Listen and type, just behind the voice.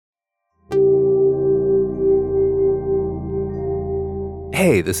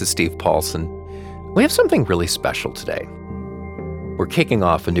Hey, this is Steve Paulson. We have something really special today. We're kicking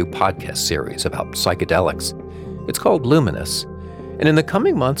off a new podcast series about psychedelics. It's called Luminous, and in the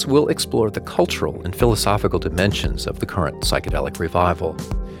coming months, we'll explore the cultural and philosophical dimensions of the current psychedelic revival.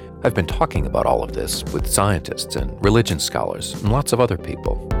 I've been talking about all of this with scientists and religion scholars and lots of other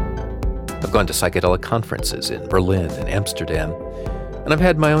people. I've gone to psychedelic conferences in Berlin and Amsterdam, and I've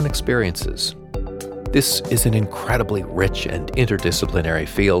had my own experiences. This is an incredibly rich and interdisciplinary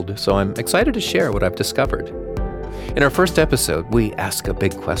field, so I'm excited to share what I've discovered. In our first episode, we ask a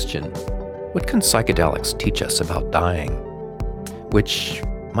big question. What can psychedelics teach us about dying? Which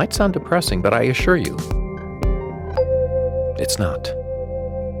might sound depressing, but I assure you, it's not.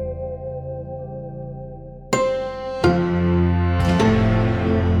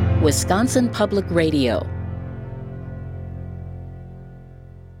 Wisconsin Public Radio.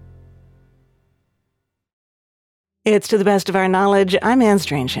 It's To the Best of Our Knowledge. I'm Anne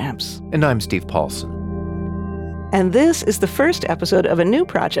Strangeshamps. And I'm Steve Paulson. And this is the first episode of a new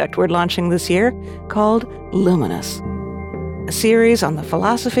project we're launching this year called Luminous, a series on the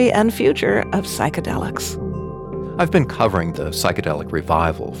philosophy and future of psychedelics. I've been covering the psychedelic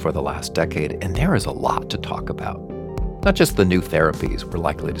revival for the last decade, and there is a lot to talk about. Not just the new therapies we're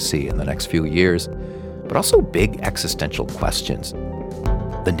likely to see in the next few years, but also big existential questions.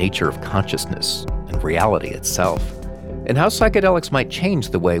 The nature of consciousness and reality itself, and how psychedelics might change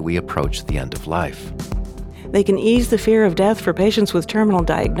the way we approach the end of life. They can ease the fear of death for patients with terminal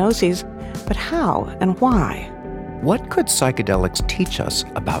diagnoses, but how and why? What could psychedelics teach us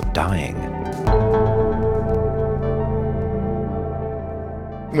about dying?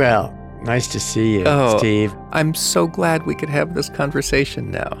 Well, nice to see you, Steve. I'm so glad we could have this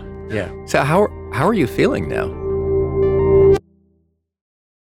conversation now. Yeah. So how are you feeling now?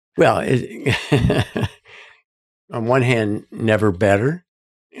 Well, on one hand, never better,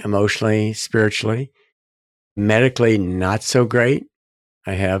 emotionally, spiritually. Medically, not so great.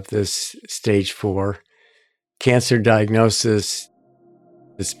 I have this stage 4 cancer diagnosis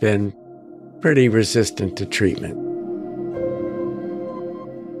that's been pretty resistant to treatment.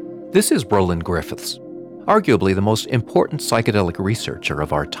 This is Roland Griffiths, arguably the most important psychedelic researcher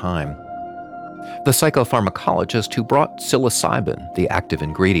of our time. The psychopharmacologist who brought psilocybin, the active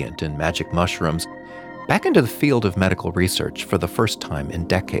ingredient in magic mushrooms, back into the field of medical research for the first time in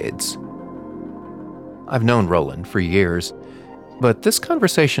decades. I've known Roland for years, but this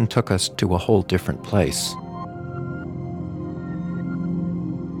conversation took us to a whole different place.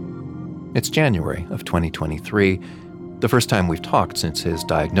 It's January of 2023, the first time we've talked since his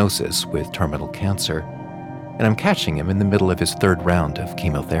diagnosis with terminal cancer, and I'm catching him in the middle of his third round of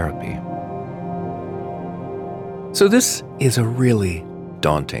chemotherapy. So this is a really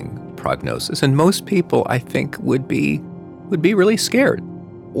daunting prognosis, and most people, I think, would be really scared,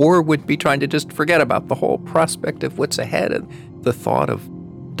 or would be trying to just forget about the whole prospect of what's ahead and the thought of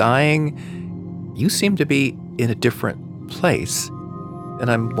dying. You seem to be in a different place, and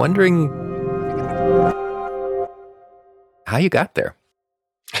I'm wondering how you got there.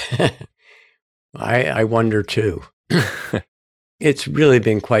 I wonder too. It's really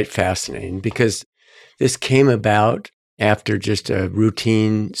been quite fascinating because this came about after just a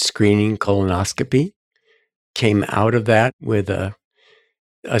routine screening colonoscopy. Came out of that with a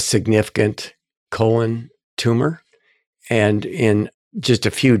significant colon tumor. And in just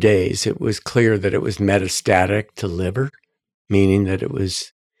a few days, it was clear that it was metastatic to liver, meaning that it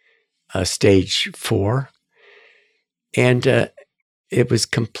was stage 4. And it was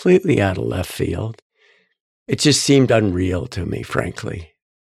completely out of left field. It just seemed unreal to me, frankly.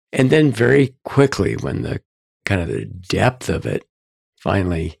 And then very quickly, when the kind of the depth of it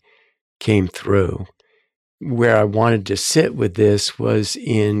finally came through, where I wanted to sit with this was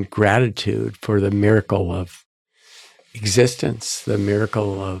in gratitude for the miracle of existence, the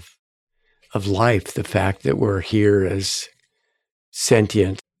miracle of life, the fact that we're here as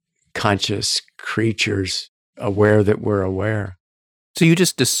sentient, conscious creatures, aware that we're aware. So you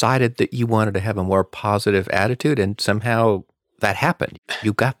just decided that you wanted to have a more positive attitude, and somehow that happened.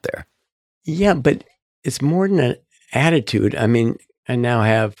 You got there. Yeah, but it's more than an attitude. I mean, I now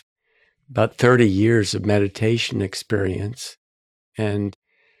have about 30 years of meditation experience. And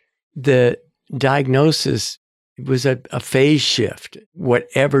the diagnosis was a phase shift.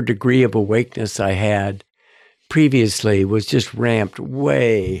 Whatever degree of awakeness I had previously was just ramped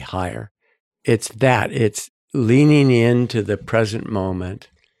way higher. It's leaning into the present moment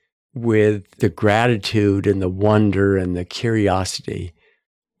with the gratitude and the wonder and the curiosity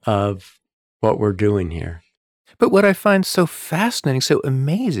of what we're doing here. But what I find so fascinating, so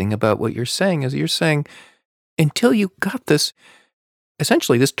amazing about what you're saying is you're saying, until you got this,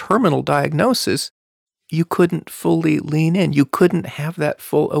 essentially this terminal diagnosis, you couldn't fully lean in. You couldn't have that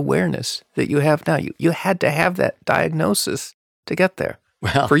full awareness that you have now. You had to have that diagnosis to get there.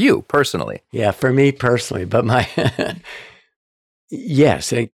 Well, for you personally. Yeah, for me personally. But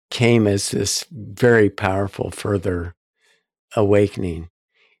yes, it came as this very powerful further awakening.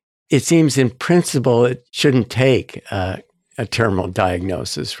 It seems in principle it shouldn't take a terminal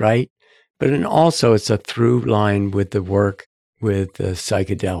diagnosis, right? But also it's a through line with the work with the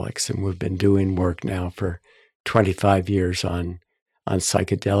psychedelics. And we've been doing work now for 25 years on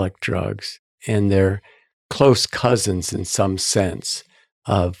psychedelic drugs. And they're close cousins in some sense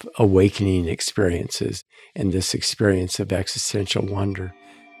of awakening experiences and this experience of existential wonder.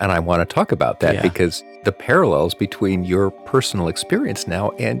 And I want to talk about that because the parallels between your personal experience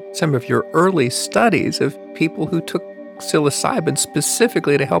now and some of your early studies of people who took psilocybin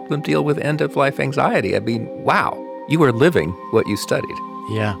specifically to help them deal with end-of-life anxiety. I mean, wow, you are living what you studied.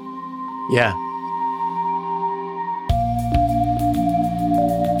 Yeah.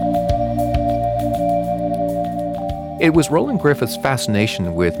 It was Roland Griffith's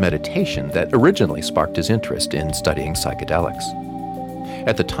fascination with meditation that originally sparked his interest in studying psychedelics.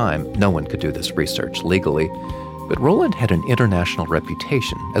 At the time, no one could do this research legally, but Roland had an international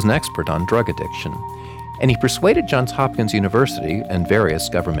reputation as an expert on drug addiction, and he persuaded Johns Hopkins University and various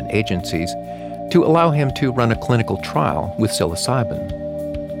government agencies to allow him to run a clinical trial with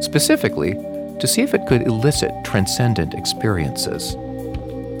psilocybin, specifically to see if it could elicit transcendent experiences.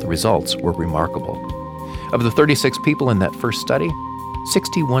 The results were remarkable. Of the 36 people in that first study,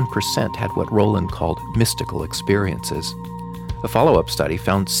 61% had what Roland called mystical experiences. A follow-up study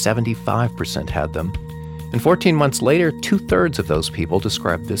found 75% had them. And 14 months later, 2/3 of those people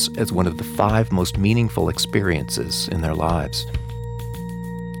described this as one of the 5 most meaningful experiences in their lives.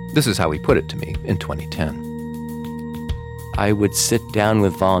 This is how he put it to me in 2010. I would sit down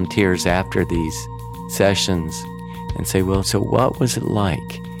with volunteers after these sessions and say, well, so what was it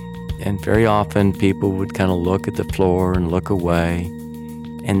like? And very often people would kind of look at the floor and look away.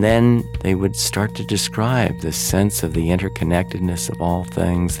 And then they would start to describe the sense of the interconnectedness of all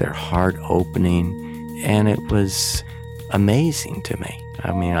things, their heart opening. And it was amazing to me.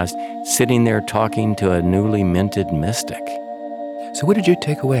 I mean, I was sitting there talking to a newly minted mystic. So what did you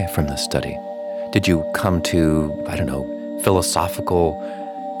take away from this study? Did you come to, philosophical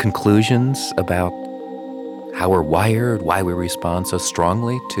conclusions about how we're wired, why we respond so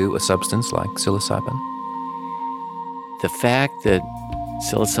strongly to a substance like psilocybin? The fact that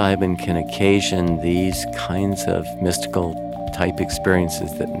psilocybin can occasion these kinds of mystical type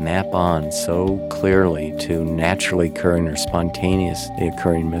experiences that map on so clearly to naturally occurring or spontaneously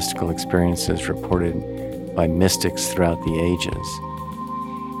occurring mystical experiences reported by mystics throughout the ages.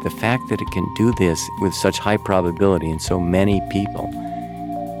 The fact that it can do this with such high probability in so many people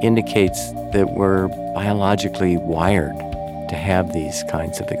indicates that we're biologically wired to have these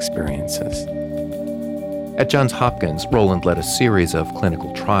kinds of experiences. At Johns Hopkins, Roland led a series of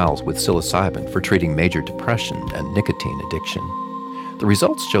clinical trials with psilocybin for treating major depression and nicotine addiction. The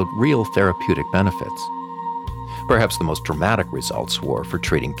results showed real therapeutic benefits. Perhaps the most dramatic results were for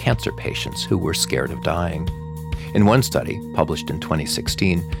treating cancer patients who were scared of dying. In one study, published in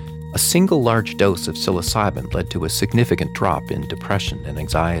 2016, a single large dose of psilocybin led to a significant drop in depression and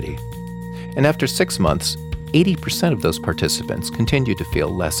anxiety. And after 6 months, 80% of those participants continued to feel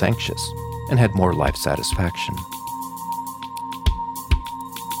less anxious and had more life satisfaction.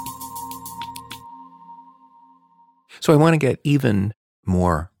 So I want to get even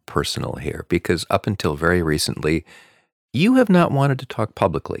more personal here, because up until very recently, you have not wanted to talk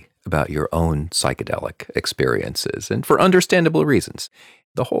publicly about your own psychedelic experiences, and for understandable reasons.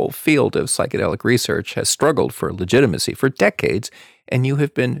 The whole field of psychedelic research has struggled for legitimacy for decades, and you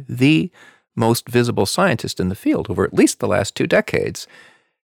have been the most visible scientist in the field over at least the last 2 decades.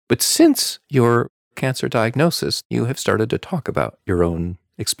 But since your cancer diagnosis, you have started to talk about your own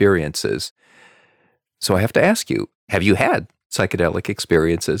experiences. So I have to ask you, have you had psychedelic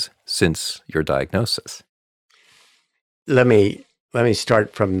experiences since your diagnosis? Let me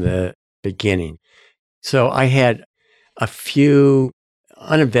start from the beginning. So I had a few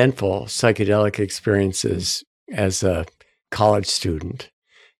uneventful psychedelic experiences as a college student.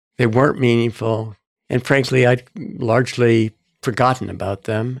 They weren't meaningful, and frankly, I'd largely forgotten about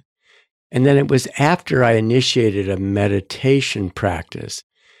them. And then it was after I initiated a meditation practice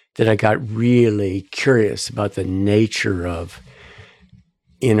that I got really curious about the nature of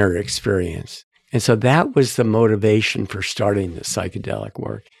inner experience. And so that was the motivation for starting the psychedelic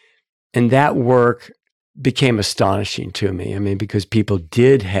work. And that work became astonishing to me. I mean, because people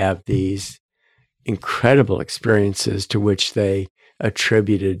did have these incredible experiences to which they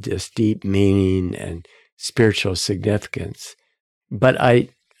attributed this deep meaning and spiritual significance. But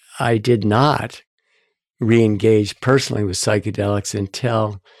I did not re-engage personally with psychedelics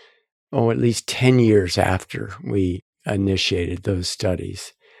until, at least 10 years after we initiated those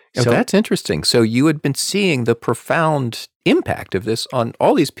studies. Oh, that's interesting. So you had been seeing the profound impact of this on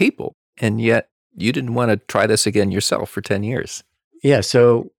all these people, and yet you didn't want to try this again yourself for 10 years. Yeah,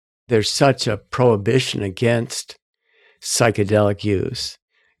 so there's such a prohibition against psychedelic use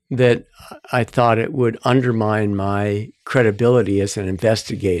that I thought it would undermine my credibility as an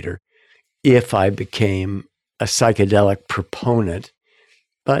investigator if I became a psychedelic proponent.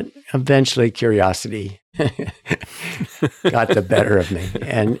 But eventually curiosity got the better of me.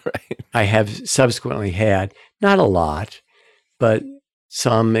 And Right. I have subsequently had, not a lot, but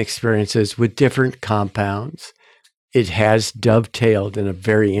some experiences with different compounds. It has dovetailed in a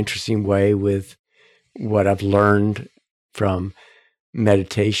very interesting way with what I've learned from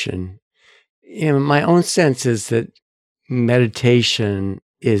meditation. My own sense is that meditation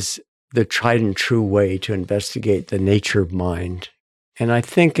is the tried and true way to investigate the nature of mind. And I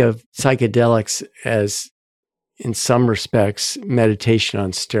think of psychedelics as, in some respects, meditation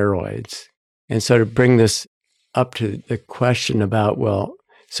on steroids. And so to bring this up to the question about,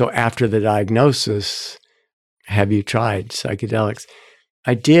 so after the diagnosis, have you tried psychedelics?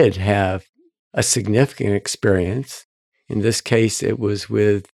 I did have a significant experience. In this case, it was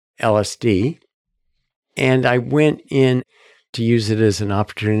with LSD. And I went in to use it as an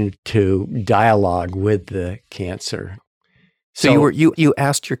opportunity to dialogue with the cancer. So you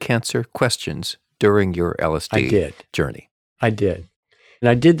asked your cancer questions during your LSD journey. I did. And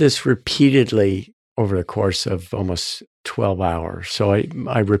I did this repeatedly over the course of almost 12 hours. So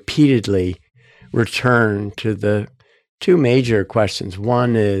I repeatedly returned to the two major questions.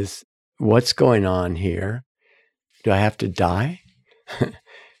 One is, what's going on here? Do I have to die?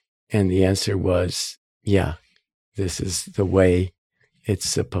 And the answer was, yeah, this is the way it's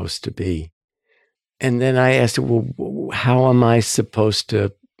supposed to be. And then I asked, how am I supposed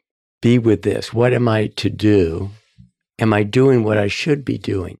to be with this? What am I to do? Am I doing what I should be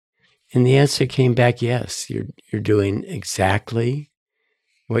doing? And the answer came back, yes, you're doing exactly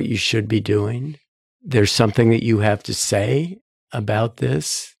what you should be doing. There's something that you have to say about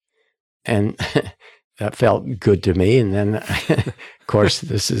this. And that felt good to me. And then, of course,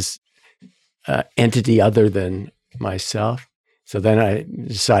 this is an entity other than myself. So then I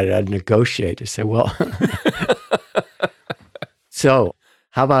decided I'd negotiate to say, so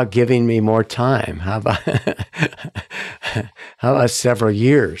how about giving me more time? How about several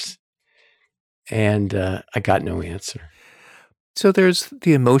years? And I got no answer. So there's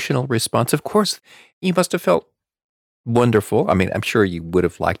the emotional response. Of course, you must have felt wonderful. I mean, I'm sure you would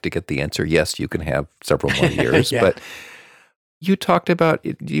have liked to get the answer, yes, you can have several more years. Yeah. But you talked about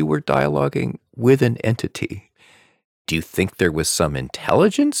you were dialoguing with an entity. Do you think there was some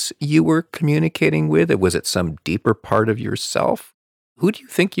intelligence you were communicating with? Was it some deeper part of yourself? Who do you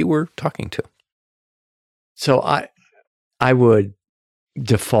think you were talking to? So I would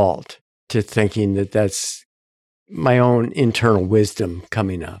default to thinking that that's my own internal wisdom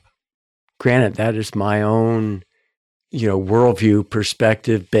coming up. Granted, that is my own, worldview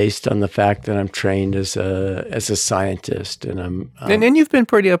perspective based on the fact that I'm trained as a scientist, and I'm and you've been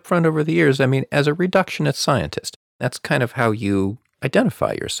pretty upfront over the years. I mean, as a reductionist scientist, that's kind of how you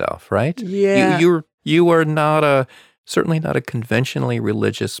identify yourself, right? Yeah. You are certainly not a conventionally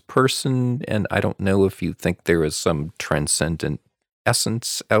religious person, and I don't know if you think there is some transcendent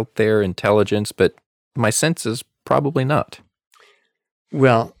essence out there, intelligence, but my sense is probably not.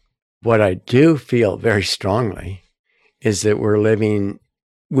 Well, what I do feel very strongly is that we're living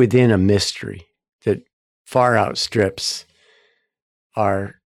within a mystery that far outstrips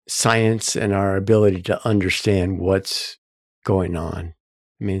our science and our ability to understand what's going on.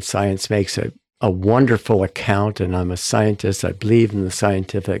 I mean, science makes a wonderful account, and I'm a scientist. I believe in the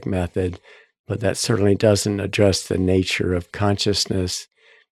scientific method, but that certainly doesn't address the nature of consciousness.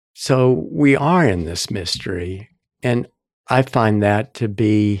 So we are in this mystery, and I find that to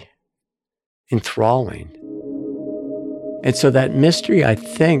be enthralling. And so that mystery, I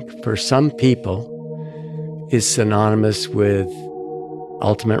think, for some people is synonymous with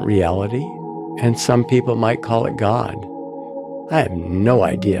ultimate reality, and some people might call it God. I have no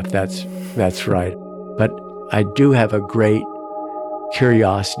idea if that's right, but I do have a great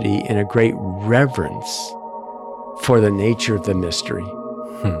curiosity and a great reverence for the nature of the mystery.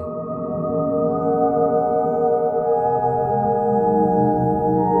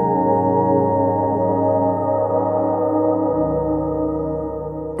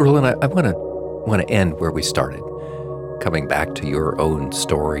 Roland, I want to end where we started. coming back to your own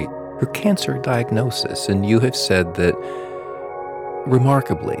story, your cancer diagnosis, and you have said that,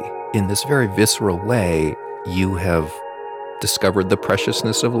 remarkably, in this very visceral way, you have discovered the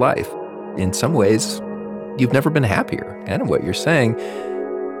preciousness of life. In some ways, you've never been happier. And in what you're saying,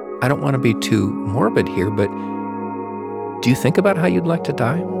 I don't want to be too morbid here, but do you think about how you'd like to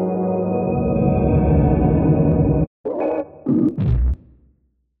die?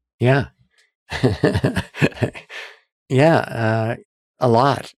 Yeah. Yeah, a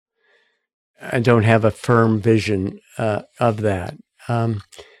lot. I don't have a firm vision of that.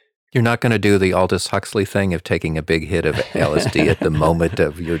 You're not going to do the Aldous Huxley thing of taking a big hit of LSD at the moment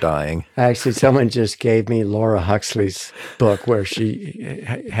of your dying. Actually, someone just gave me Laura Huxley's book where she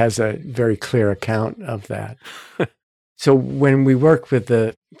has a very clear account of that. So when we work with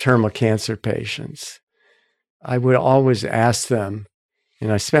the terminal cancer patients, I would always ask them,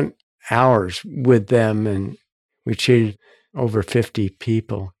 and I spent hours with them, and we treated over 50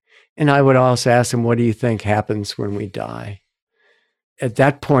 people. And I would also ask them, what do you think happens when we die? At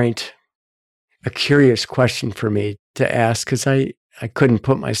that point, a curious question for me to ask, because I couldn't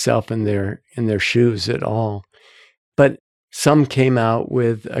put myself in their shoes at all. But some came out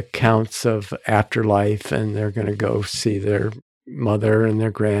with accounts of afterlife, and they're going to go see their mother and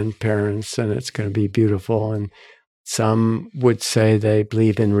their grandparents, and it's going to be beautiful. And some would say they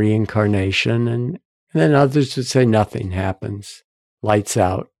believe in reincarnation, and then others would say nothing happens. Lights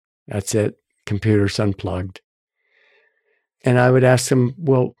out. That's it. Computers unplugged. And I would ask them,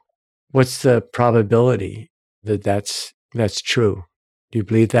 well, what's the probability that that's true? Do you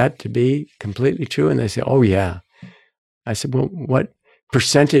believe that to be completely true? And they say, oh, yeah. I said, well, what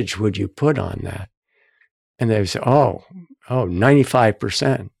percentage would you put on that? And they would say, oh,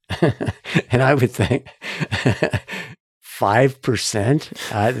 95%. And I would think,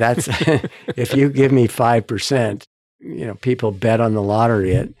 5%? That's if you give me 5%, people bet on the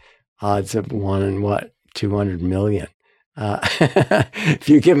lottery at odds of 1 in 200 million. If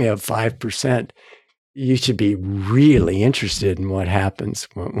you give me a 5%, you should be really interested in what happens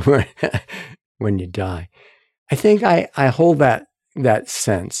when you die. I think I hold that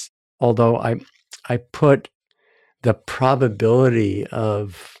sense, although I put the probability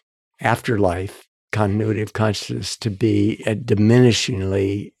of afterlife, continuity of consciousness, to be a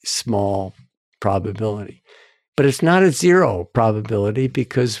diminishingly small probability. But it's not a zero probability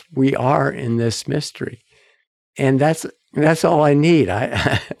because we are in this mystery. And that's all I need.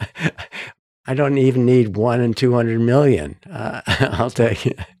 I don't even need 1 in 200 million. I'll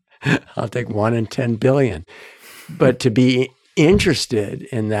take 1 in 10 billion. But to be interested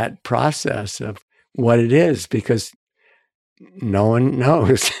in that process of what it is, because no one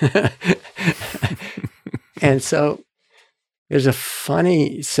knows. And so there's a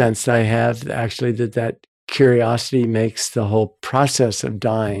funny sense I have actually that curiosity makes the whole process of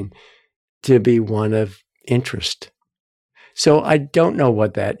dying to be one of interest. So I don't know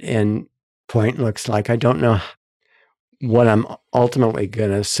what that end point looks like. I don't know what I'm ultimately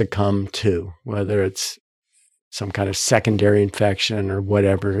going to succumb to, whether it's some kind of secondary infection or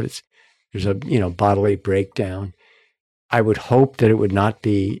whatever. There's a bodily breakdown. I would hope that it would not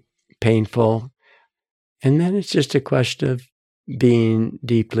be painful. And then it's just a question of being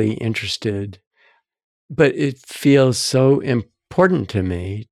deeply interested. But it feels so important to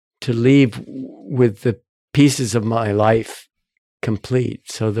me to leave with the pieces of my life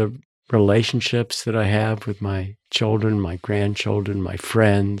complete. So the relationships that I have with my children, my grandchildren, my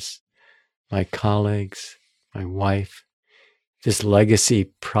friends, my colleagues, my wife, this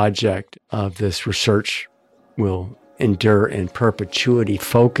legacy project of this research will endure in perpetuity,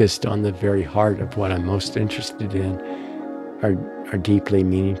 focused on the very heart of what I'm most interested in, are deeply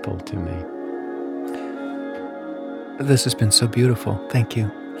meaningful to me. This has been so beautiful. Thank you.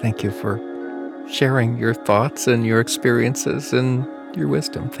 Thank you for sharing your thoughts and your experiences and your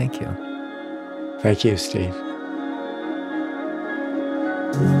wisdom. Thank you. Thank you, Steve.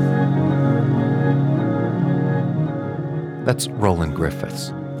 That's Roland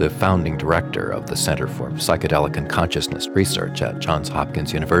Griffiths, the founding director of the Center for Psychedelic and Consciousness Research at Johns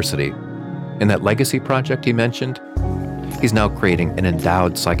Hopkins University. In that legacy project he mentioned, he's now creating an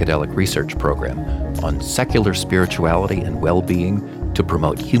endowed psychedelic research program on secular spirituality and well-being to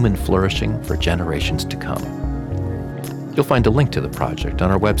promote human flourishing for generations to come. You'll find a link to the project on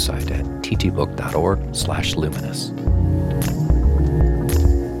our website at ttbook.org/luminous.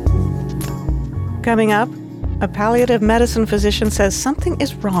 Coming up, a palliative medicine physician says something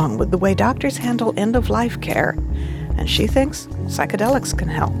is wrong with the way doctors handle end-of-life care, and she thinks psychedelics can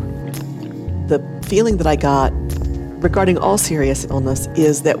help. The feeling that I got regarding all serious illness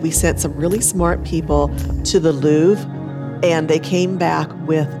is that we sent some really smart people to the Louvre And they came back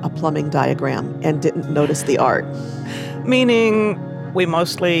with a plumbing diagram and didn't notice the art. Meaning we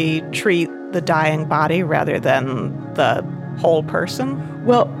mostly treat the dying body rather than the whole person?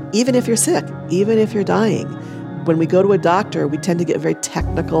 Well, even if you're sick, even if you're dying, when we go to a doctor, we tend to get very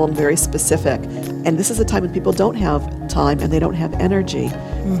technical and very specific. And this is a time when people don't have time and they don't have energy.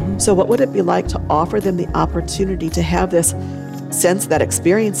 Mm-hmm. So what would it be like to offer them the opportunity to have this sense, that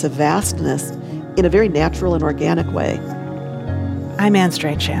experience of vastness in a very natural and organic way? I'm Anne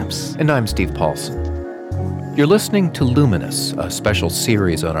Straight-Champs. And I'm Steve Paulson. You're listening to Luminous, a special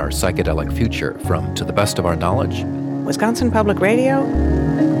series on our psychedelic future from To the Best of Our Knowledge, Wisconsin Public Radio,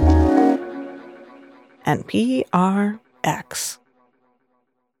 and PRX.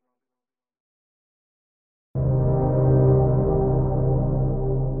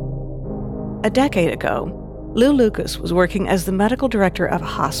 A decade ago, Lou Lucas was working as the medical director of a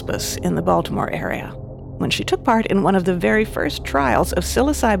hospice in the Baltimore area when she took part in one of the very first trials of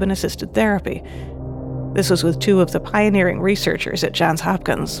psilocybin-assisted therapy. This was with two of the pioneering researchers at Johns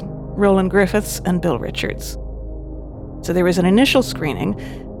Hopkins, Roland Griffiths and Bill Richards. So there was an initial screening,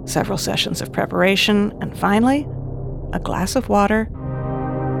 several sessions of preparation, and finally, a glass of water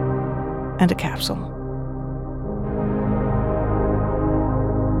and a capsule.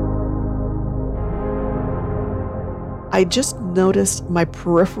 I just noticed my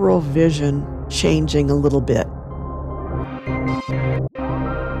peripheral vision changing a little bit.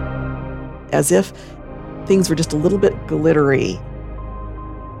 As if things were just a little bit glittery.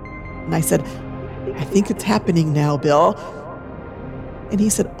 And I said, "I think it's happening now, Bill." And he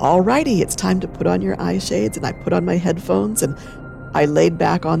said, "All righty, it's time to put on your eye shades." And I put on my headphones and I laid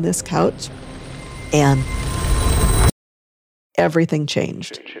back on this couch and everything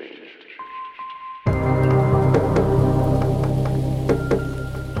changed.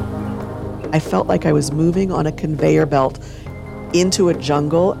 I felt like I was moving on a conveyor belt into a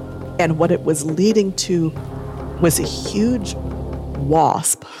jungle, and what it was leading to was a huge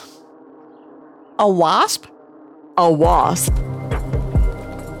wasp. A wasp? A wasp.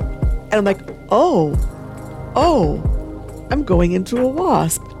 And I'm like, oh, I'm going into a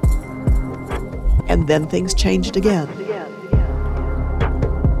wasp. And then things changed again.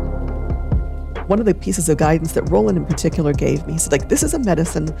 One of the pieces of guidance that Roland in particular gave me, he said, this is a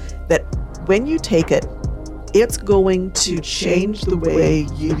medicine that when you take it, it's going to change the way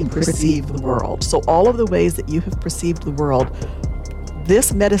you perceive the world. So all of the ways that you have perceived the world,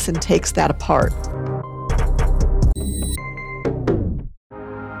 this medicine takes that apart.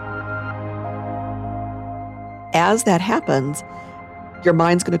 As that happens, your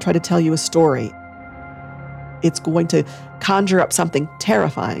mind's going to try to tell you a story. It's going to conjure up something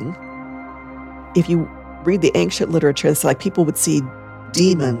terrifying. If you read the ancient literature, it's like people would see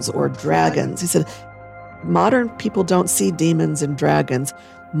demons or dragons. He said, modern people don't see demons and dragons.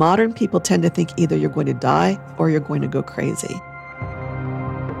 Modern people tend to think either you're going to die or you're going to go crazy.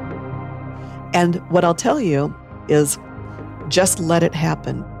 And what I'll tell you is just let it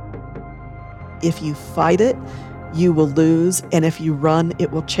happen. If you fight it, you will lose. And if you run,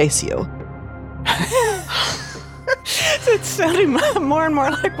 it will chase you. It's sounding more and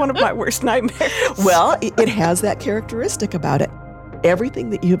more like one of my worst nightmares. Well, it has that characteristic about it. Everything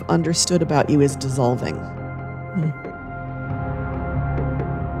that you've understood about you is dissolving.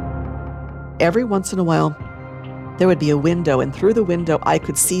 Every once in a while, there would be a window, and through the window, I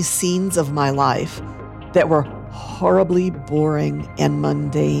could see scenes of my life that were horribly boring and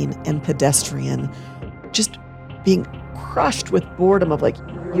mundane and pedestrian, just being crushed with boredom of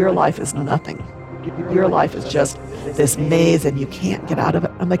your life is nothing. Your life is just this maze and you can't get out of it.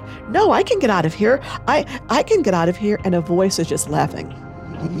 I'm like, no, I can get out of here. I can get out of here. And a voice is just laughing.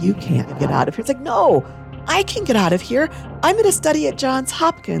 You can't get out of here. It's like, no, I can get out of here. I'm going to study at Johns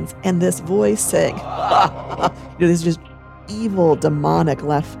Hopkins. And this voice saying, this just evil, demonic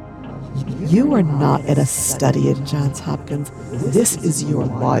laugh. You are not at a study at Johns Hopkins. This is your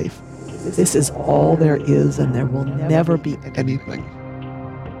life. This is all there is, and there will never be anything.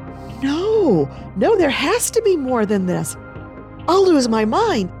 No, there has to be more than this. I'll lose my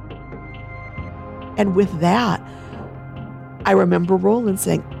mind. And with that, I remember Roland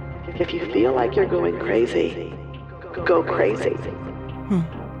saying, if you feel like you're going crazy, go crazy.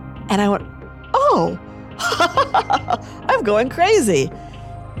 And I went, oh, I'm going crazy.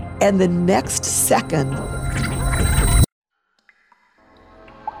 And the next second,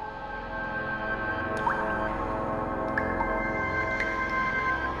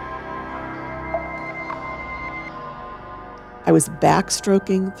 I was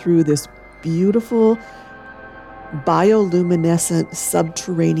backstroking through this beautiful bioluminescent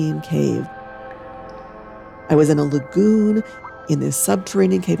subterranean cave. I was in a lagoon in this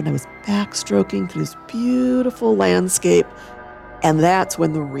subterranean cave, and I was backstroking through this beautiful landscape. And that's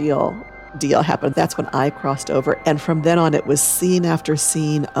when the real deal happened. That's when I crossed over. And from then on, it was scene after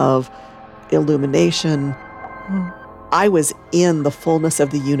scene of illumination. I was in the fullness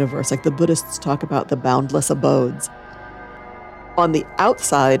of the universe, like the Buddhists talk about the boundless abodes. On the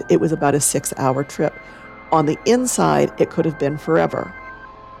outside, it was about a 6-hour trip. On the inside, it could have been forever.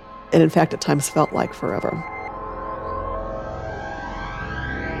 And in fact, at times felt like forever.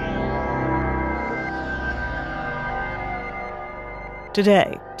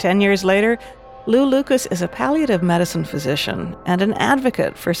 Today, 10 years later, Lou Lucas is a palliative medicine physician and an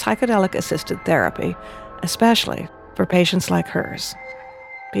advocate for psychedelic-assisted therapy, especially for patients like hers.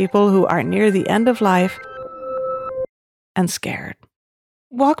 People who are near the end of life and scared.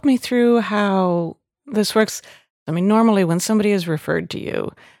 Walk me through how this works. I mean, normally when somebody is referred to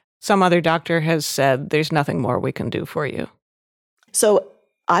you, some other doctor has said, there's nothing more we can do for you. So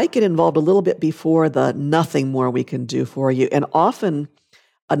I get involved a little bit before the nothing more we can do for you. And often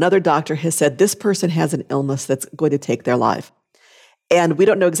another doctor has said, this person has an illness that's going to take their life. And we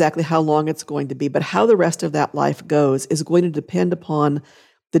don't know exactly how long it's going to be, but how the rest of that life goes is going to depend upon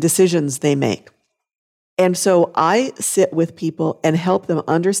the decisions they make. And so I sit with people and help them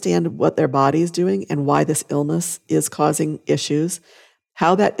understand what their body is doing and why this illness is causing issues,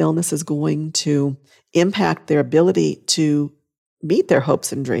 how that illness is going to impact their ability to meet their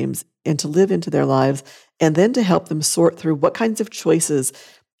hopes and dreams and to live into their lives, and then to help them sort through what kinds of choices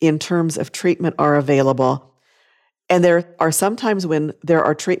in terms of treatment are available. And there are some times when there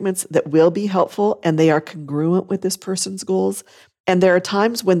are treatments that will be helpful and they are congruent with this person's goals. And there are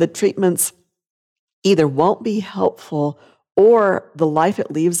times when the treatments either won't be helpful or the life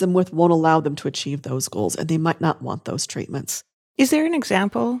it leaves them with won't allow them to achieve those goals, and they might not want those treatments. Is there an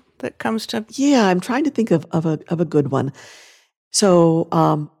example that comes to? Yeah, I'm trying to think of a good one. So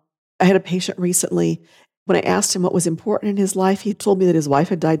I had a patient recently. When I asked him what was important in his life, he told me that his wife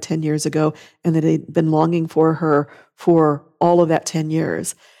had died 10 years ago and that he'd been longing for her for all of that 10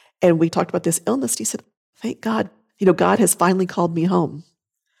 years. And we talked about this illness. He said, thank God, God has finally called me home.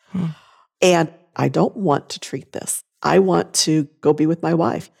 And I don't want to treat this. I want to go be with my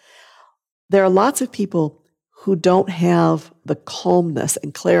wife. There are lots of people who don't have the calmness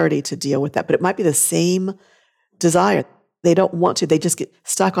and clarity to deal with that, but it might be the same desire. They don't want to. They just get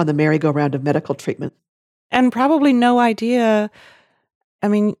stuck on the merry-go-round of medical treatment. And probably no idea. I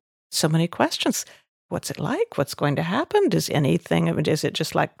mean, so many questions. What's it like? What's going to happen? Is it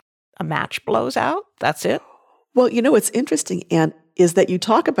just like a match blows out? That's it? Well, what's interesting, Anne, is that you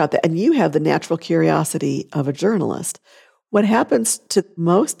talk about that and you have the natural curiosity of a journalist. What happens to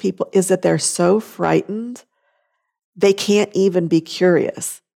most people is that they're so frightened, they can't even be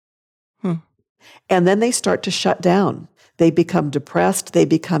curious. And then they start to shut down. They become depressed, they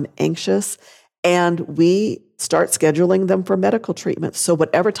become anxious, and we start scheduling them for medical treatment. So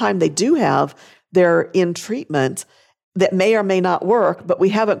whatever time they do have, they're in treatment that may or may not work, but we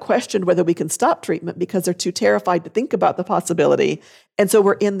haven't questioned whether we can stop treatment because they're too terrified to think about the possibility. And so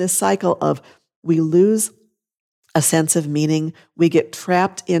we're in this cycle of we lose a sense of meaning. We get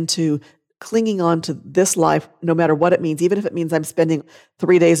trapped into clinging on to this life, no matter what it means, even if it means I'm spending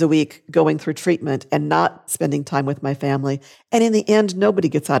 3 days a week going through treatment and not spending time with my family. And in the end, nobody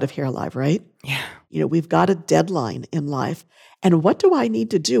gets out of here alive, right? Yeah. We've got a deadline in life. And what do I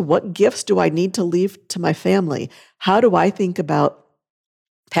need to do? What gifts do I need to leave to my family? How do I think about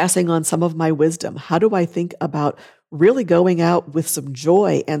passing on some of my wisdom? How do I think about really going out with some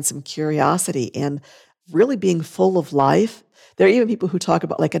joy and some curiosity and really being full of life? There are even people who talk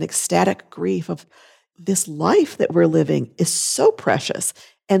about like an ecstatic grief of this life that we're living is so precious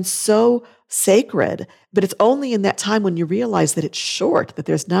and so sacred, but it's only in that time when you realize that it's short, that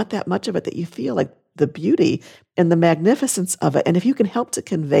there's not that much of it, that you feel like the beauty and the magnificence of it. And if you can help to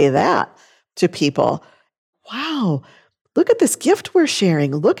convey that to people, wow, look at this gift we're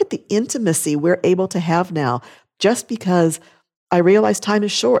sharing. Look at the intimacy we're able to have now, just because I realize time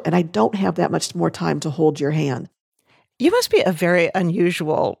is short and I don't have that much more time to hold your hand. You must be a very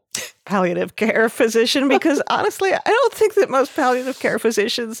unusual palliative care physician because honestly, I don't think that most palliative care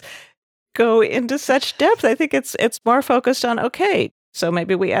physicians go into such depth. I think it's more focused on, okay, so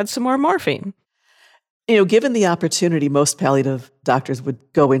maybe we add some more morphine. Given the opportunity, most palliative doctors would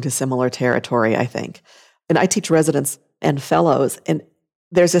go into similar territory, I think. And I teach residents and fellows, and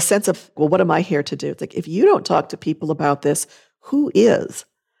there's a sense of, well, what am I here to do? It's like, if you don't talk to people about this, who is?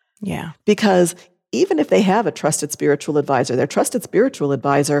 Yeah. Because even if they have a trusted spiritual advisor, their trusted spiritual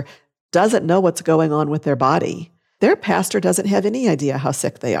advisor doesn't know what's going on with their body. their pastor doesn't have any idea how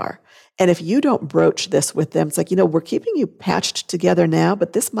sick they are. And if you don't broach this with them, it's like, we're keeping you patched together now,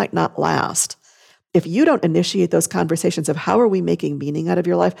 but this might not last. If you don't initiate those conversations of how are we making meaning out of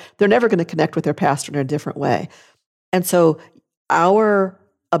your life, they're never going to connect with their pastor in a different way. And so our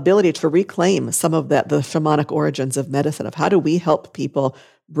ability to reclaim some of the shamanic origins of medicine, of how do we help people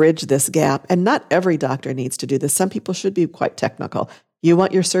bridge this gap, and not every doctor needs to do this. Some people should be quite technical. You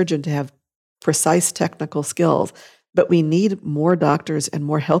want your surgeon to have precise technical skills, but we need more doctors and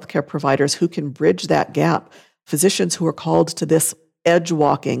more healthcare providers who can bridge that gap. Physicians who are called to this edge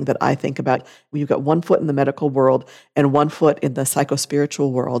walking that I think about, when you've got one foot in the medical world and one foot in the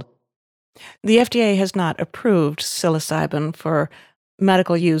psychospiritual world. The FDA has not approved psilocybin for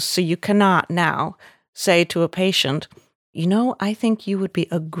medical use, so you cannot now say to a patient, I think you would be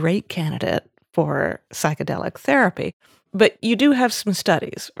a great candidate for psychedelic therapy. But you do have some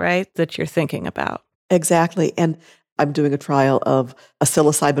studies, right, that you're thinking about. Exactly. And I'm doing a trial of a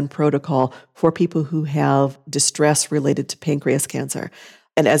psilocybin protocol for people who have distress related to pancreas cancer.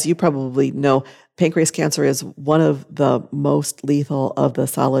 And as you probably know, pancreas cancer is one of the most lethal of the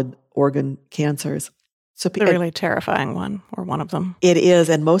solid organ cancers. So the really terrifying one, or one of them. It is.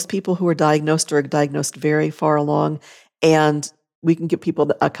 And most people who are diagnosed very far along. And we can give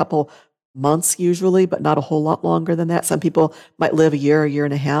people a couple months usually, but not a whole lot longer than that. Some people might live a year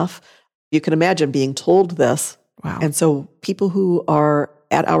and a half. You can imagine being told this. Wow. And so people who are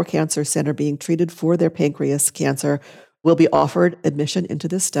at our cancer center being treated for their pancreas cancer will be offered admission into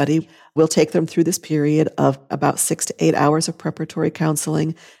this study. We'll take them through this period of about 6 to 8 hours of preparatory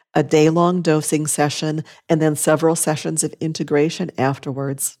counseling, a day-long dosing session, and then several sessions of integration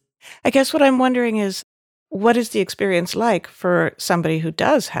afterwards. I guess what I'm wondering is, what is the experience like for somebody who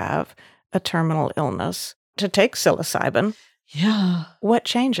does have a terminal illness to take psilocybin? Yeah. What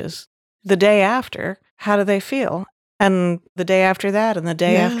changes? The day after, how do they feel? And the day after that, and the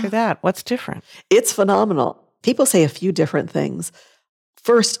day after that, what's different? It's phenomenal. People say a few different things.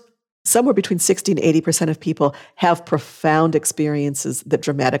 First, somewhere between 60 and 80% of people have profound experiences that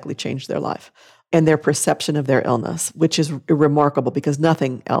dramatically change their life and their perception of their illness, which is remarkable because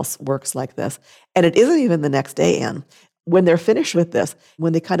nothing else works like this. And it isn't even the next day, Anne. When they're finished with this,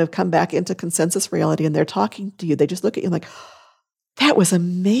 when they kind of come back into consensus reality and they're talking to you, they just look at you like, that was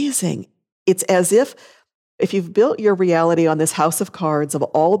amazing. It's as if you've built your reality on this house of cards of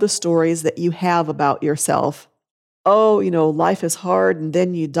all the stories that you have about yourself. Oh, life is hard and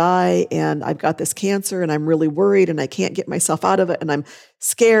then you die and I've got this cancer and I'm really worried and I can't get myself out of it and I'm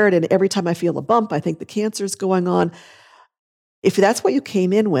scared and every time I feel a bump, I think the cancer's going on. If that's what you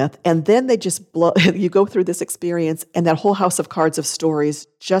came in with, and then they just you go through this experience and that whole house of cards of stories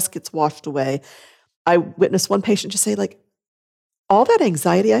just gets washed away. I witnessed one patient just say, all that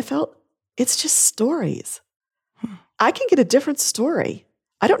anxiety I felt, it's just stories. I can get a different story.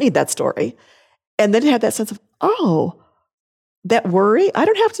 I don't need that story. And then to have that sense of, that worry, I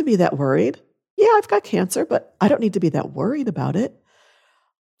don't have to be that worried. Yeah, I've got cancer, but I don't need to be that worried about it.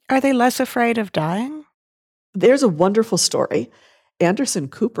 Are they less afraid of dying? There's a wonderful story. Anderson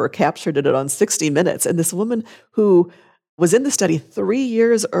Cooper captured it on 60 Minutes. And this woman who was in the study 3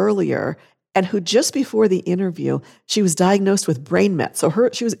 years earlier and who just before the interview, she was diagnosed with brain mets. So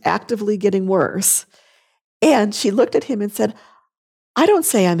she was actively getting worse. And she looked at him and said, I don't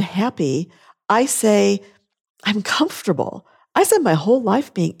say I'm happy. I say I'm comfortable. I spent my whole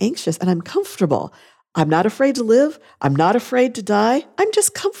life being anxious and I'm comfortable. I'm not afraid to live. I'm not afraid to die. I'm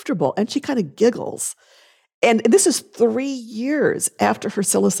just comfortable. And she kind of giggles. And this is 3 years after her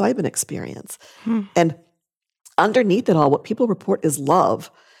psilocybin experience. And underneath it all, what people report is love.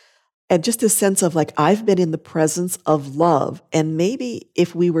 And just this sense of I've been in the presence of love. And maybe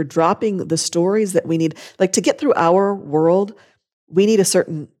if we were dropping the stories that we need, to get through our world, we need a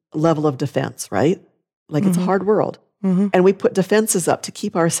certain level of defense, right? It's a hard world. Mm-hmm. And we put defenses up to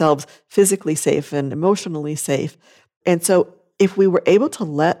keep ourselves physically safe and emotionally safe. And so if we were able to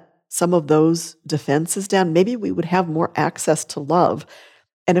let some of those defenses down, maybe we would have more access to love.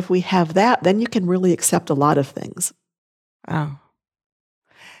 And if we have that, then you can really accept a lot of things. Oh.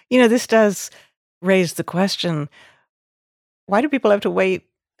 This does raise the question, why do people have to wait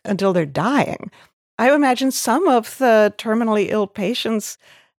until they're dying? I imagine some of the terminally ill patients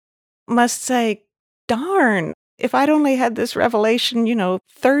must say, darn, if I'd only had this revelation,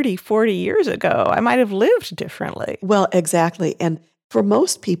 30, 40 years ago, I might have lived differently. Well, exactly. And for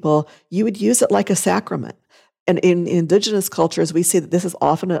most people, you would use it like a sacrament. And in indigenous cultures, we see that this is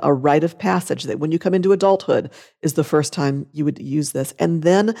often a rite of passage, that when you come into adulthood is the first time you would use this. And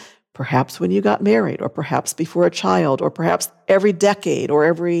then perhaps when you got married, or perhaps before a child, or perhaps every decade, or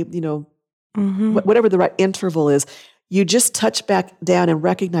every, whatever the right interval is, you just touch back down and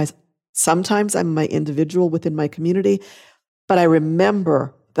recognize sometimes I'm my individual within my community, but I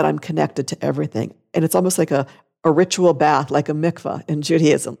remember that I'm connected to everything. And it's almost like a ritual bath, like a mikvah in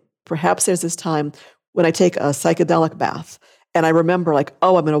Judaism. Perhaps there's this time when I take a psychedelic bath and I remember like,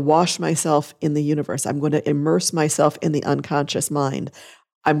 oh, I'm going to wash myself in the universe. I'm going to immerse myself in the unconscious mind.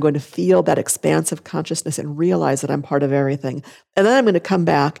 I'm going to feel that expansive consciousness and realize that I'm part of everything. And then I'm going to come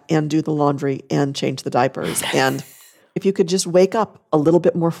back and do the laundry and change the diapers. And if you could just wake up a little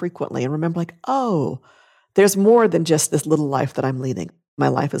bit more frequently and remember like, oh, there's more than just this little life that I'm leading. My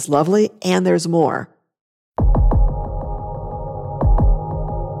life is lovely and there's more.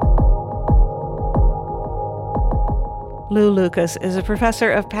 Lou Lucas is a professor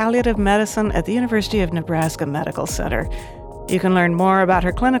of palliative medicine at the University of Nebraska Medical Center. You can learn more about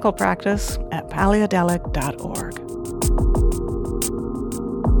her clinical practice at palliadelic.org.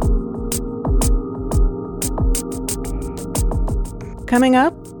 Coming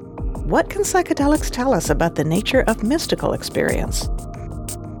up, what can psychedelics tell us about the nature of mystical experience?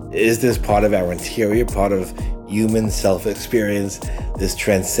 Is this part of our interior, part of human self-experience, this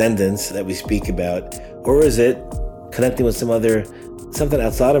transcendence that we speak about? Or is it connecting with something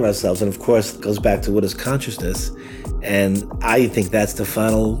outside of ourselves? And of course, it goes back to what is consciousness. And I think that's the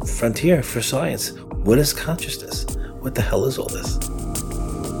final frontier for science. What is consciousness? What the hell is all this?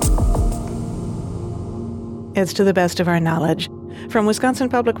 It's To the Best of Our Knowledge. From Wisconsin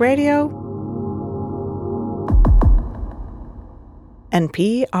Public Radio and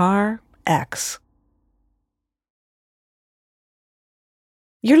PRX.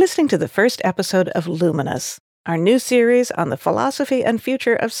 You're listening to the first episode of Luminous, our new series on the philosophy and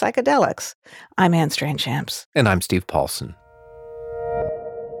future of psychedelics. I'm Anne Strainchamps. And I'm Steve Paulson.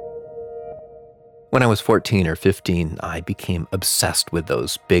 When I was 14 or 15, I became obsessed with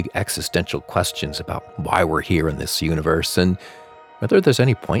those big existential questions about why we're here in this universe and whether there's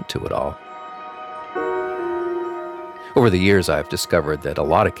any point to it all. Over the years, I've discovered that a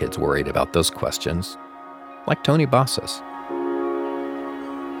lot of kids worried about those questions, like Tony Bassas.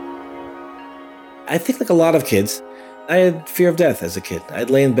 I think like a lot of kids, I had fear of death as a kid.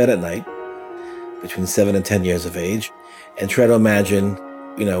 I'd lay in bed at night between 7 and 10 years of age and try to imagine,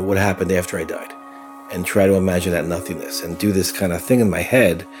 what happened after I died, and try to imagine that nothingness and do this kind of thing in my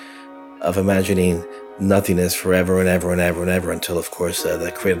head of imagining nothingness forever and ever and ever and ever until, of course,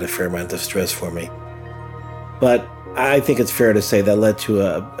 that created a fair amount of stress for me. But I think it's fair to say that led to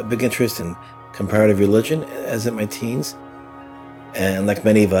a big interest in comparative religion as in my teens. And like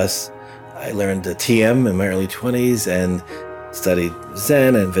many of us, I learned TM in my early 20s and studied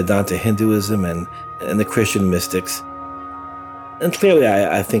Zen and Vedanta Hinduism and the Christian mystics. And clearly,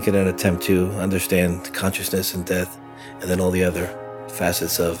 I think in an attempt to understand consciousness and death and then all the other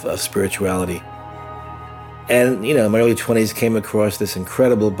facets of spirituality. And, in my early 20s, came across this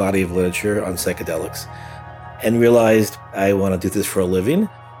incredible body of literature on psychedelics and realized I want to do this for a living.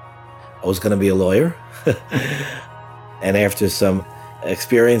 I was going to be a lawyer. And after some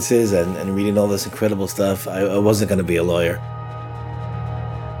experiences and reading all this incredible stuff, I wasn't going to be a lawyer.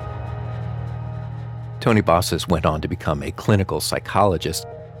 Tony Bassas went on to become a clinical psychologist,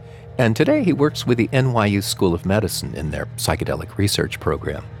 and today he works with the NYU School of Medicine in their psychedelic research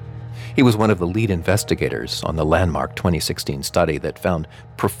program. He was one of the lead investigators on the landmark 2016 study that found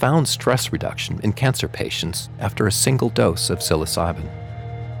profound stress reduction in cancer patients after a single dose of psilocybin.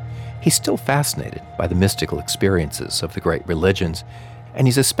 He's still fascinated by the mystical experiences of the great religions, and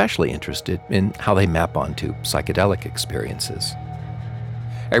he's especially interested in how they map onto psychedelic experiences.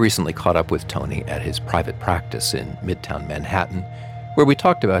 I recently caught up with Tony at his private practice in Midtown Manhattan, where we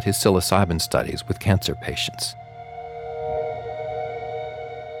talked about his psilocybin studies with cancer patients.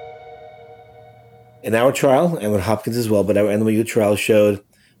 In our trial, and with Hopkins as well, but our NYU trial showed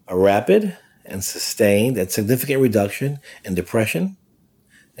a rapid and sustained and significant reduction in depression,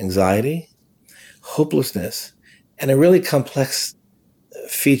 anxiety, hopelessness, and a really complex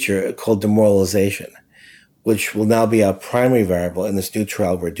feature called demoralization, which will now be our primary variable in this new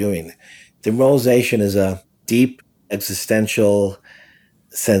trial we're doing. Demoralization is a deep existential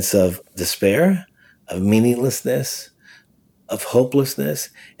sense of despair, of meaninglessness, of hopelessness,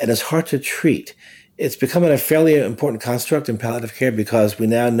 and it's hard to treat. It's becoming a fairly important construct in palliative care because we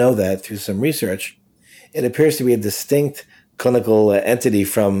now know that through some research, it appears to be a distinct clinical entity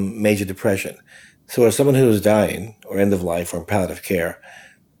from major depression. So if someone who is dying or end of life or in palliative care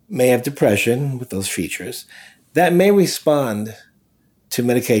may have depression with those features, that may respond to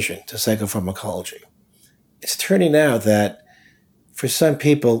medication, to psychopharmacology. It's turning out that for some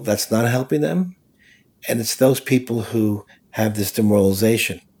people, that's not helping them, and it's those people who have this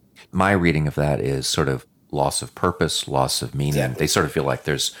demoralization. My reading of that is sort of loss of purpose, loss of meaning. Exactly. They sort of feel like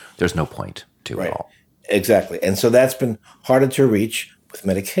there's no point to it all. Exactly. And so that's been harder to reach with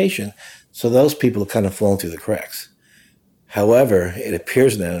medication. So those people have kind of fallen through the cracks. However, it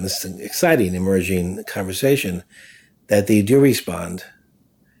appears now, and it's an exciting emerging conversation, that they do respond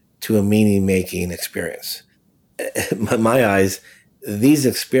to a meaning-making experience. In my eyes, these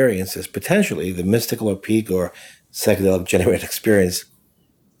experiences, potentially the mystical or peak or psychedelic generated experience,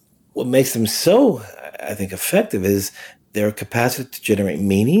 what makes them so, I think, effective is their capacity to generate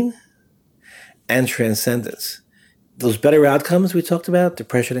meaning and transcendence. Those better outcomes we talked about,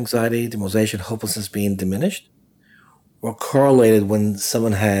 depression, anxiety, demoralization, hopelessness being diminished, were correlated when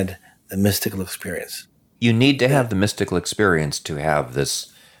someone had the mystical experience. You need to have the mystical experience to have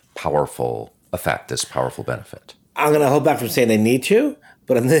this powerful effect, this powerful benefit. I'm going to hold back from saying they need to,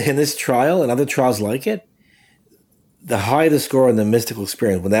 but in this trial and other trials like it, the higher the score in the mystical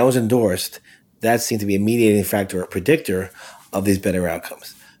experience, when that was endorsed, that seemed to be a mediating factor or predictor of these better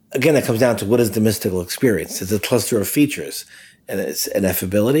outcomes. Again, that comes down to what is the mystical experience? It's a cluster of features, and it's an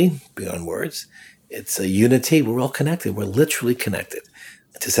affability beyond words. It's a unity. We're all connected. We're literally connected.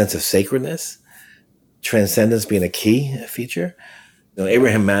 It's a sense of sacredness, transcendence being a key feature.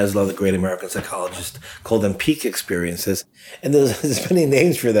 Abraham Maslow, the great American psychologist, called them peak experiences. And there's many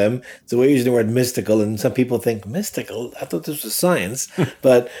names for them. So we're using the word mystical, and some people think, mystical? I thought this was science.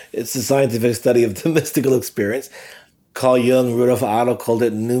 But it's the scientific study of the mystical experience. Carl Jung, Rudolf Otto called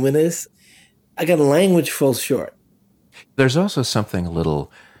it numinous. Again, language falls short. There's also something a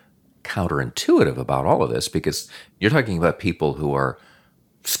little counterintuitive about all of this, because you're talking about people who are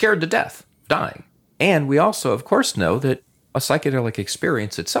scared to death, dying. And we also, of course, know that a psychedelic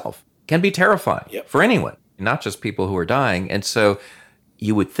experience itself can be terrifying for anyone, not just people who are dying. And so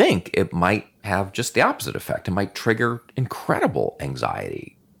you would think it might have just the opposite effect. It might trigger incredible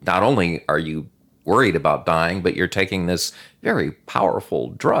anxiety. Not only are you worried about dying, but you're taking this very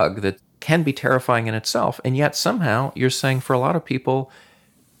powerful drug that can be terrifying in itself. And yet somehow you're saying for a lot of people,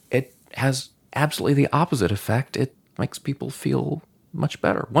 it has absolutely the opposite effect. It makes people feel much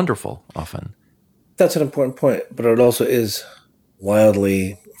better, wonderful often. That's an important point, but it also is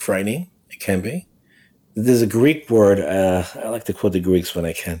wildly frightening. It can be. There's a Greek word, I like to quote the Greeks when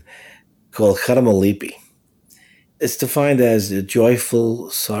I can, called charamolipi. It's defined as a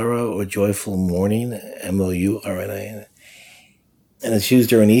joyful sorrow or joyful mourning, M-O-U-R-N-A. And it's used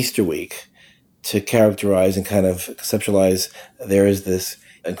during Easter week to characterize and kind of conceptualize there is this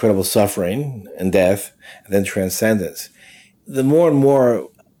incredible suffering and death, and then transcendence. The more and more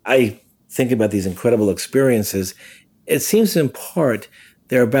I think about these incredible experiences, it seems in part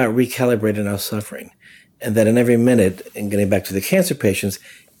they're about recalibrating our suffering. And that in every minute, and getting back to the cancer patients,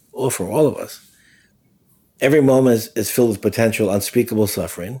 or for all of us, every moment is filled with potential unspeakable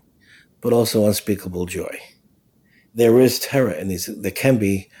suffering, but also unspeakable joy. There is terror in these, there can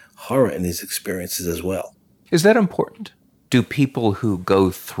be horror in these experiences as well. Is that important? Do people who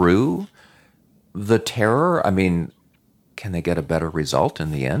go through the terror, can they get a better result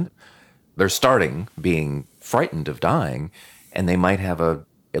in the end? They're starting being frightened of dying, and they might have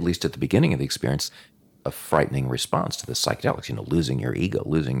at least at the beginning of the experience, a frightening response to the psychedelics, losing your ego,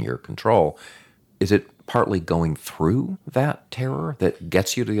 losing your control. Is it partly going through that terror that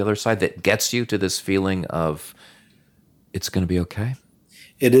gets you to the other side, that gets you to this feeling of it's going to be okay?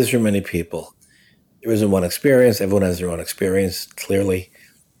 It is for many people. There isn't one experience. Everyone has their own experience, clearly.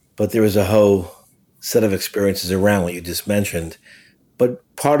 But there is a whole set of experiences around what you just mentioned. But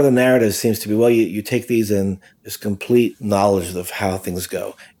part of the narrative seems to be, well, you take these and there's complete knowledge of how things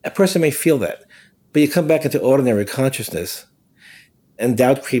go. A person may feel that, but you come back into ordinary consciousness and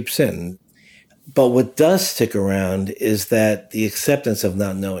doubt creeps in. But what does stick around is that the acceptance of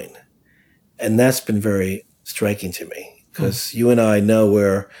not knowing. And that's been very striking to me, because you and I know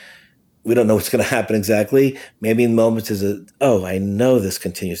where we don't know what's going to happen exactly. Maybe in moments I know this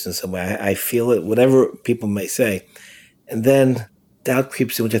continues in some way. I feel it, whatever people may say. And then doubt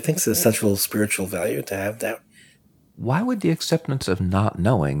creeps in, which I think is a central spiritual value to have doubt. Why would the acceptance of not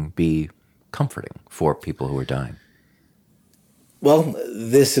knowing be comforting for people who are dying? Well,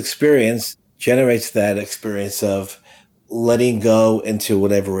 this experience generates that experience of letting go into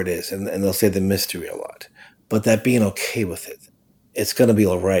whatever it is. And they'll say the mystery a lot, but that being okay with it. It's going to be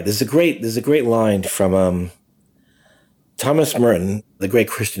all right. There's a great line from Thomas Merton, the great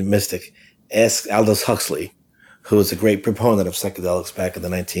Christian mystic, asked Aldous Huxley, who was a great proponent of psychedelics back in the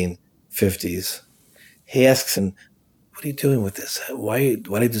 1950s. He asks him, what are you doing with this? Why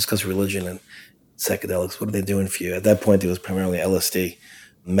do you discuss religion and psychedelics? What are they doing for you? At that point, it was primarily LSD.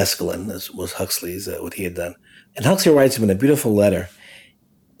 Mescaline was Huxley's, what he had done. And Huxley writes him in a beautiful letter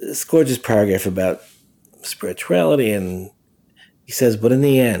this gorgeous paragraph about spirituality, and he says, but in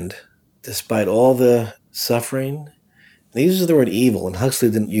the end, despite all the suffering, and he uses the word evil, and Huxley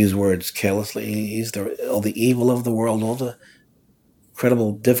didn't use words carelessly. He used all the evil of the world, all the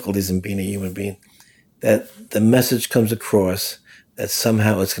incredible difficulties in being a human being, that the message comes across that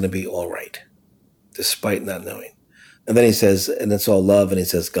somehow it's going to be all right, despite not knowing. And then he says, and it's all love, and he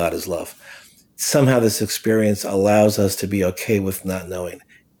says, God is love. Somehow this experience allows us to be okay with not knowing.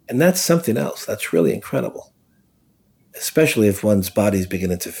 And that's something else. That's really incredible, especially if one's body's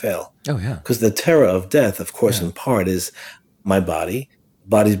beginning to fail. Oh, yeah. Because the terror of death, of course, in part is my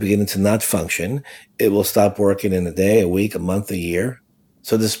body's beginning to not function. It will stop working in a day, a week, a month, a year.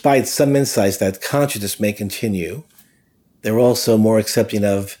 So despite some insights that consciousness may continue, they're also more accepting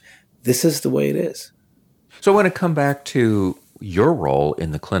of this is the way it is. So I want to come back to your role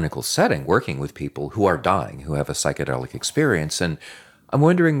in the clinical setting, working with people who are dying, who have a psychedelic experience. And I'm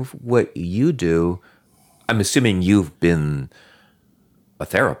wondering what you do. I'm assuming you've been a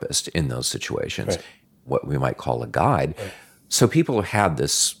therapist in those situations, Right. What we might call a guide. Right. So people have had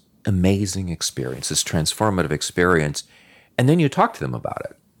this amazing experience, this transformative experience, and then you talk to them about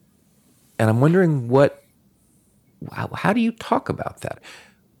it. And I'm wondering how do you talk about that?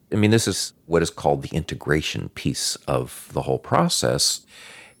 I mean, this is what is called the integration piece of the whole process.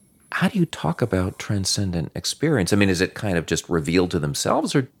 How do you talk about transcendent experience? I mean, is it kind of just revealed to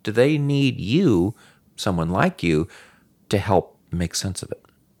themselves, or do they need you, someone like you, to help make sense of it?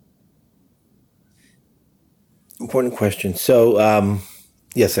 Important question. So,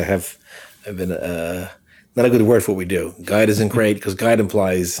 yes, I've been not a good word for what we do. Guide isn't great because guide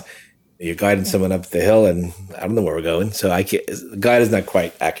implies you're guiding someone up the hill, and I don't know where we're going. So guide is not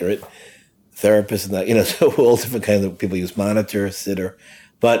quite accurate. Therapist is not, so all different kinds of people use monitor, sitter.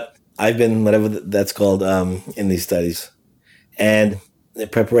 But I've been whatever that's called in these studies. And the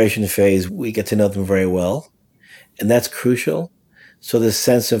preparation phase, we get to know them very well. And that's crucial. So this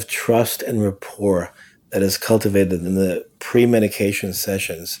sense of trust and rapport that is cultivated in the pre-medication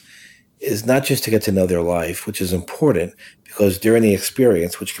sessions is not just to get to know their life, which is important, because during the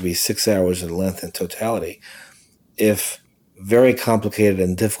experience, which can be 6 hours in length in totality, if very complicated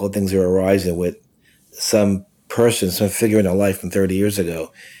and difficult things are arising with some person, some figure in their life from 30 years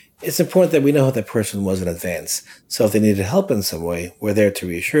ago, it's important that we know who that person was in advance. So if they needed help in some way, we're there to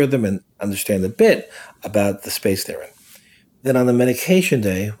reassure them and understand a bit about the space they're in. Then on the medication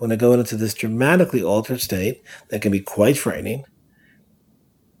day, when they go into this dramatically altered state that can be quite frightening,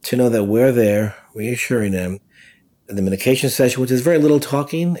 to know that we're there reassuring them. In the medication session, which is very little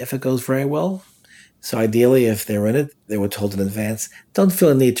talking if it goes very well. So ideally, if they're in it, they were told in advance, don't feel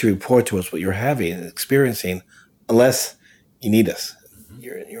a need to report to us what you're having and experiencing unless you need us.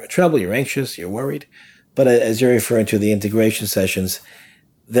 You're in trouble, you're anxious, you're worried. But as you're referring to the integration sessions,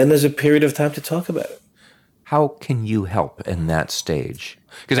 then there's a period of time to talk about it. How can you help in that stage?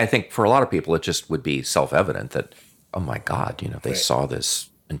 Because I think for a lot of people, it just would be self-evident that, oh my God, they Right. saw this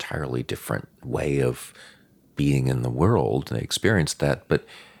entirely different way of being in the world, and they experienced that, but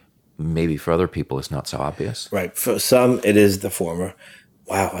maybe for other people it's not so obvious. Right. For some, it is the former.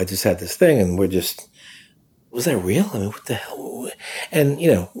 Wow, I just had this thing, and was that real? I mean, what the hell? And,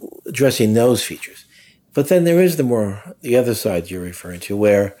 addressing those features. But then there is the other side you're referring to,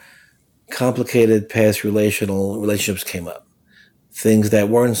 where complicated past relationships came up. Things that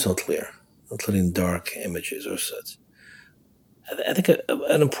weren't so clear, including dark images or such. I think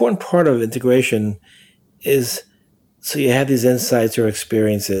an important part of integration is so you have these insights or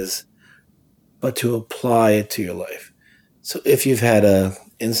experiences, but to apply it to your life. So if you've had an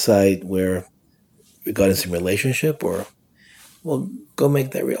insight regarding some relationship, go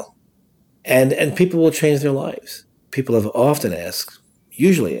make that real. And people will change their lives. People have often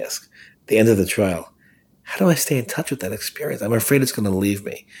usually ask, at the end of the trial, how do I stay in touch with that experience? I'm afraid it's going to leave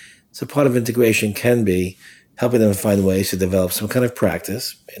me. So part of integration can be helping them find ways to develop some kind of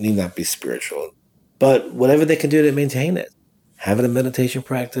practice. It need not be spiritual, but whatever they can do to maintain it. Having a meditation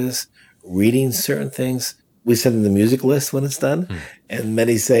practice, reading certain things. We send them the music list when it's done. And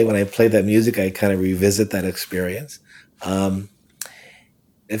many say when I play that music, I kind of revisit that experience.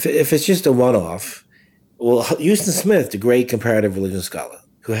 If it's just a one-off, Houston Smith, the great comparative religion scholar,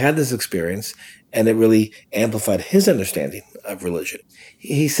 who had this experience, and it really amplified his understanding of religion.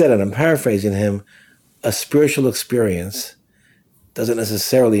 He said, and I'm paraphrasing him, a spiritual experience doesn't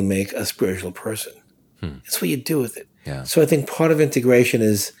necessarily make a spiritual person. It's what you do with it. Yeah. So I think part of integration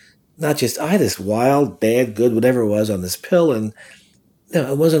is not just, I had this wild, bad, good, whatever it was on this pill, and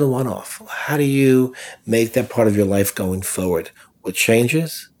no, it wasn't a one-off. How do you make that part of your life going forward? What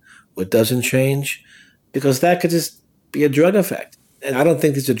changes? What doesn't change? Because that could just be a drug effect. And I don't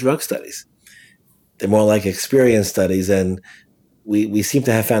think these are drug studies. They're more like experience studies, and we seem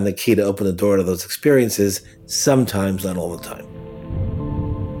to have found the key to open the door to those experiences, sometimes, not all the time.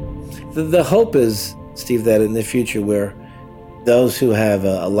 The hope is, Steve, that in the future where those who have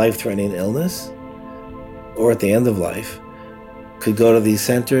a life-threatening illness or at the end of life could go to these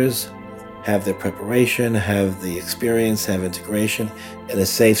centers, have their preparation, have the experience, have integration in a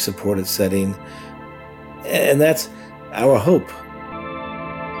safe, supported setting. And that's our hope.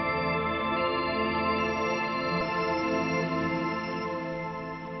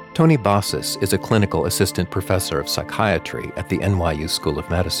 Tony Bossis is a clinical assistant professor of psychiatry at the NYU School of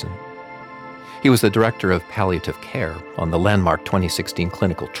Medicine. He was the director of palliative care on the landmark 2016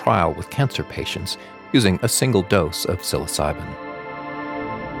 clinical trial with cancer patients using a single dose of psilocybin.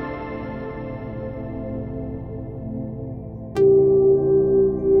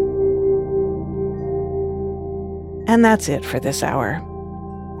 And that's it for this hour.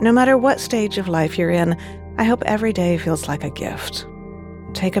 No matter what stage of life you're in, I hope every day feels like a gift.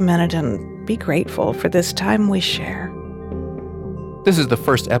 Take a minute and be grateful for this time we share. This is the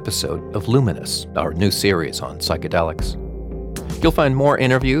first episode of Luminous, our new series on psychedelics. You'll find more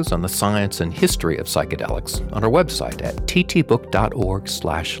interviews on the science and history of psychedelics on our website at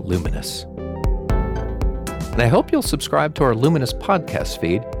ttbook.org/luminous. And I hope you'll subscribe to our Luminous podcast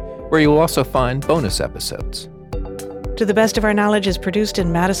feed, where you'll also find bonus episodes. To the Best of Our Knowledge is produced in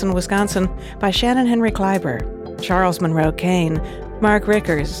Madison, Wisconsin by Shannon Henry Kleiber, Charles Monroe Kane, Mark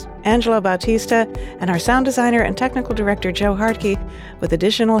Rickers, Angelo Bautista, and our sound designer and technical director Joe Hartke, with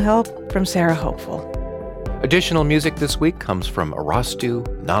additional help from Sarah Hopeful. Additional music this week comes from Arastu,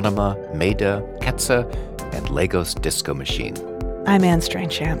 Nanama, Maida, Ketsa, and Lagos Disco Machine. I'm Anne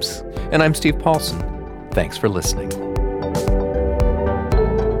Strainchamps. And I'm Steve Paulson. Thanks for listening.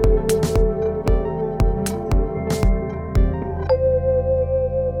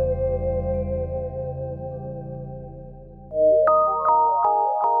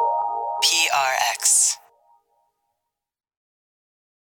 PRX.